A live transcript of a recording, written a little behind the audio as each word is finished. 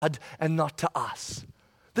and not to us.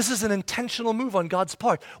 This is an intentional move on God's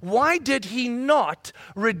part. Why did he not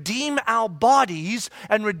redeem our bodies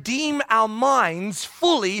and redeem our minds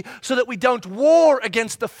fully so that we don't war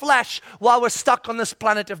against the flesh while we're stuck on this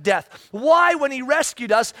planet of death? Why, when he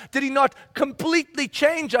rescued us, did he not completely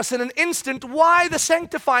change us in an instant? Why the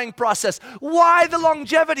sanctifying process? Why the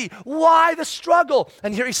longevity? Why the struggle?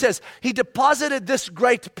 And here he says, he deposited this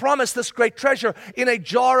great promise, this great treasure in a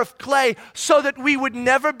jar of clay so that we would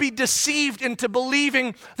never be deceived into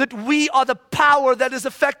believing that we are the power that is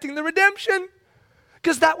affecting the redemption.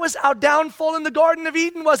 Because that was our downfall in the Garden of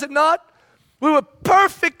Eden, was it not? We were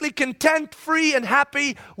perfectly content, free, and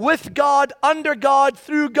happy with God, under God,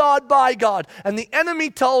 through God, by God. And the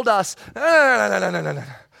enemy told us, no.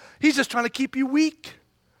 He's just trying to keep you weak.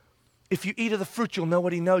 If you eat of the fruit, you'll know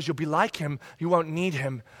what he knows. You'll be like him. You won't need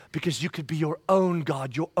him because you could be your own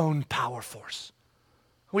God, your own power force.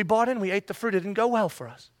 We bought in, we ate the fruit. It didn't go well for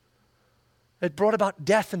us. It brought about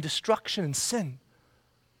death and destruction and sin.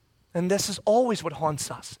 And this is always what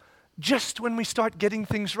haunts us. Just when we start getting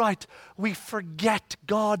things right, we forget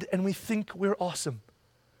God and we think we're awesome.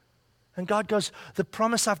 And God goes, the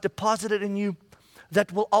promise I've deposited in you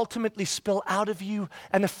that will ultimately spill out of you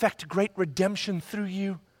and affect great redemption through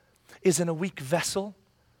you is in a weak vessel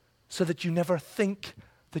so that you never think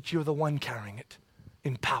that you're the one carrying it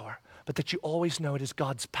in power, but that you always know it is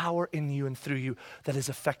God's power in you and through you that is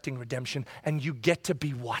affecting redemption. And you get to be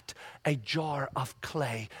what? A jar of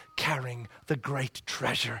clay carrying the great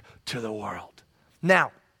treasure to the world.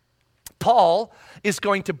 Now, Paul is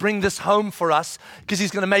going to bring this home for us because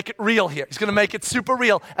he's going to make it real here. He's going to make it super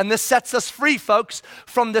real. And this sets us free, folks,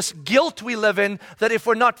 from this guilt we live in that if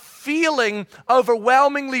we're not feeling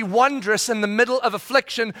overwhelmingly wondrous in the middle of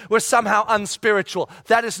affliction, we're somehow unspiritual.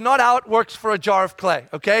 That is not how it works for a jar of clay,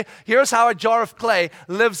 okay? Here's how a jar of clay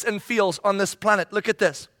lives and feels on this planet. Look at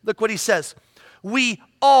this. Look what he says. We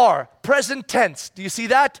are, present tense. Do you see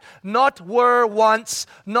that? Not were once,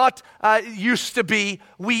 not used to be.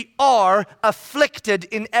 We are afflicted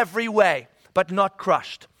in every way, but not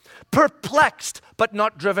crushed. Perplexed, but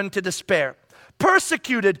not driven to despair.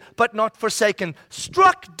 Persecuted, but not forsaken.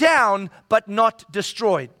 Struck down, but not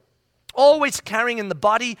destroyed. Always carrying in the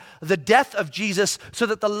body the death of Jesus so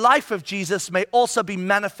that the life of Jesus may also be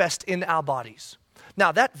manifest in our bodies.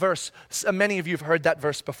 Now that verse, many of you have heard that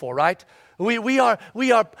verse before, right? We are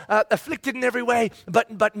afflicted in every way,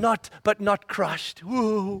 but not crushed.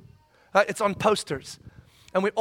 Woo. It's on posters, and we